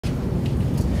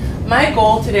my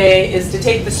goal today is to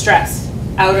take the stress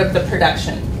out of the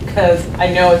production, because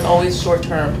I know it's always short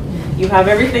term. You have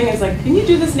everything, it's like, can you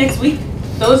do this next week?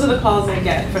 Those are the calls I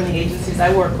get from the agencies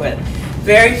I work with.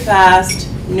 Very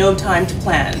fast, no time to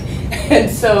plan.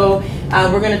 And so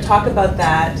we're going to talk about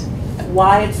that,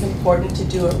 why it's important to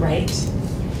do it right.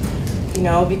 You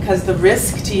know, because the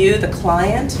risk to you, the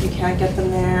client, you can't get them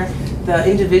there. The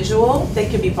individual, they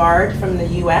could be barred from the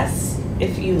US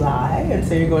if you lie and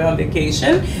say you're going on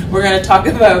vacation. We're going to talk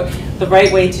about the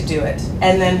right way to do it,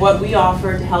 and then what we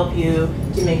offer to help you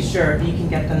to make sure that you can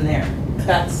get them there.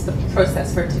 That's the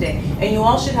process for today. And you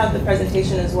all should have the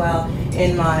presentation as well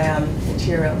in my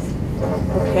materials.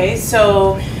 Okay,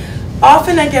 so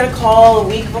often I get a call a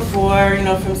week before, you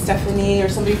know, from Stephanie or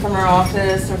somebody from our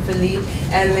office or Philippe,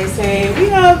 and they say,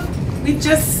 we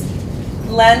just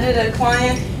landed a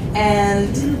client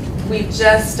and we've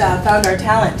just found our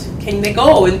talent. Can they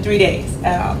go in 3 days?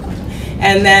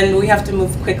 And then we have to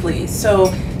move quickly. So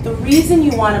the reason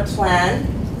you want to plan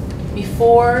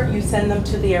before you send them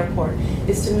to the airport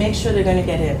is to make sure they're going to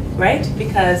get in, right?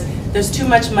 Because there's too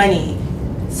much money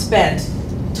spent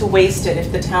to waste it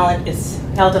if the talent is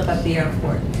held up at the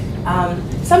airport.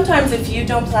 Sometimes if you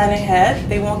don't plan ahead,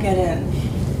 they won't get in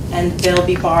and they'll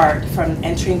be barred from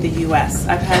entering the US.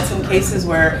 I've had some cases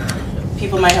where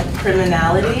people might have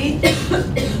criminality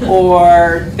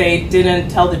or they didn't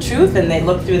tell the truth and they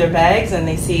look through their bags and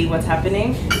they see what's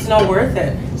happening. It's not worth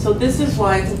it. So this is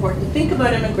why it's important to think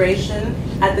about immigration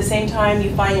at the same time you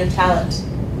find your talent.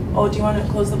 Oh, do you want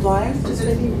to close the blinds?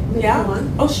 Yeah?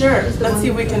 Oh, sure. Let's see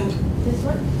if we can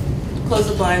close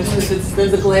the blinds because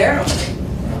there's a glare. Okay.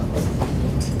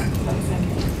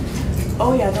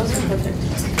 Oh yeah, those are perfect.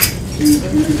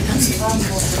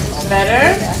 Better?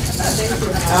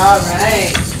 All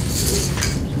right.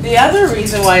 The other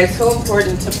reason why it's so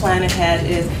important to plan ahead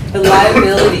is the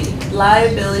liability.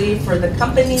 Liability for the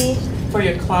company, for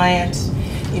your client.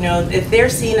 You know, if they're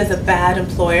seen as a bad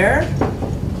employer,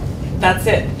 that's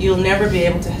it. You'll never be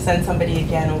able to send somebody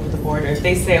again over the border. If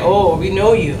they say, oh, we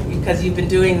know you because you've been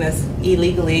doing this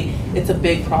illegally, it's a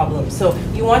big problem. So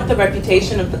you want the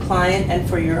reputation of the client and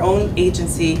for your own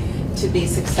agency to be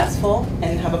successful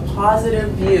and have a positive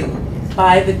view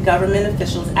by the government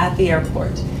officials at the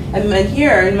airport. And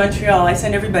here in Montreal, I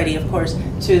send everybody, of course,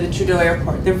 to the Trudeau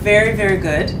Airport. They're very, very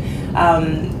good.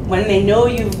 When they know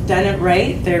you've done it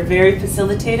right, they're very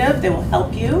facilitative. They will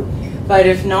help you. But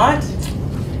if not,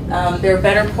 there are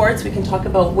better ports. We can talk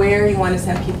about where you want to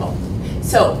send people.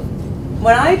 So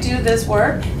when I do this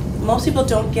work, most people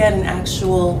don't get an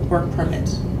actual work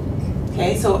permit.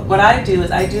 Okay, so what I do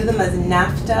is I do them as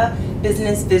NAFTA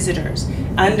business visitors.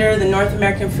 Under the North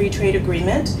American Free Trade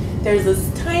Agreement, there's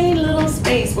this tiny little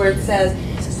space where it says,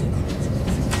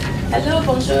 hello,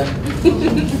 bonjour.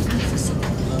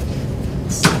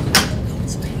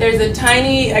 There's a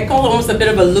tiny, I call it almost a bit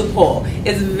of a loophole.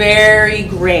 It's very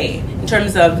gray in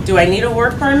terms of, do I need a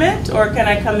work permit or can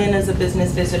I come in as a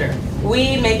business visitor?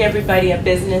 We make everybody a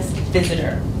business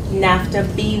visitor, NAFTA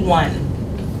B1.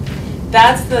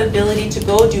 That's the ability to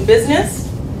go do business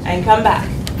and come back.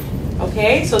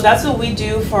 Okay, so that's what we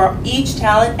do for each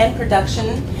talent and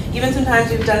production. Even sometimes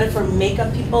we've done it for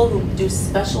makeup people who do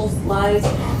specialized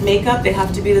makeup. They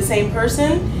have to be the same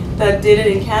person that did it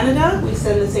in Canada. We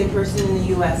send the same person in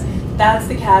the US. That's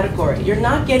the category. You're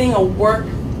not getting a work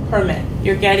permit.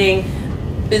 You're getting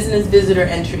business visitor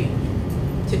entry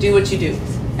to do what you do.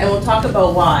 And we'll talk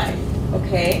about why,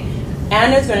 okay?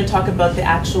 Anna's going to talk about the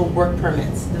actual work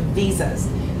permits, the visas.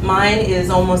 Mine is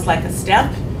almost like a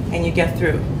step and you get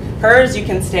through. Hers, you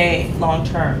can stay long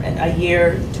term, a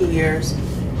year, 2 years.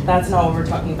 That's not what we're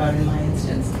talking about in my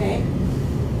instance, okay?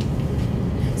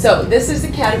 So this is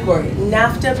the category,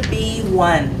 NAFTA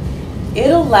B1.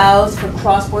 It allows for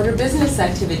cross-border business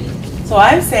activity. So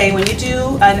I'm saying when you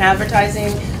do an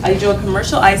advertising, you do a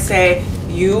commercial, I say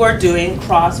you are doing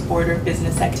cross-border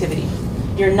business activity.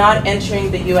 You're not entering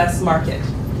the US market.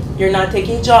 You're not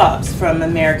taking jobs from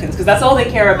Americans, because that's all they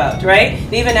care about, right?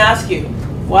 They even ask you,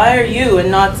 why are you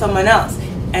and not someone else?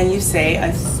 And you say,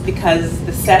 it's because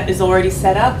the set is already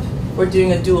set up, we're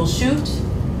doing a dual shoot,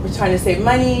 we're trying to save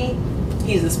money,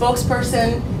 he's a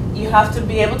spokesperson. You have to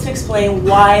be able to explain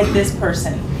why this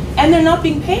person. And they're not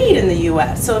being paid in the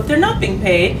US. So if they're not being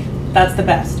paid, that's the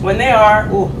best. When they are,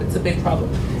 ooh, it's a big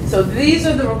problem. So these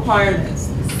are the requirements.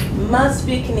 Must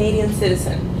be a Canadian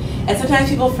citizen. And sometimes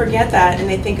people forget that and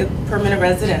they think a permanent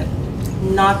resident.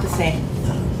 Not the same.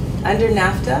 Under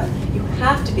NAFTA, you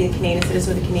have to be a Canadian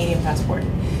citizen with a Canadian passport.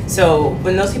 So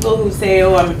when those people who say,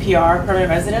 oh, I'm a PR, permanent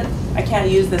resident, I can't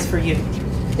use this for you.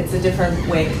 It's a different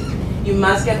way. You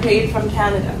must get paid from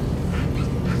Canada.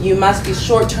 You must be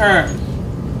short-term.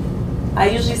 I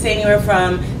usually say anywhere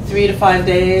from 3 to 5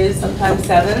 days, sometimes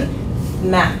 7,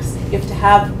 max. You have to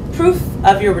have proof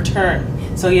of your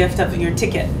return. So you have to have your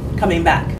ticket coming back.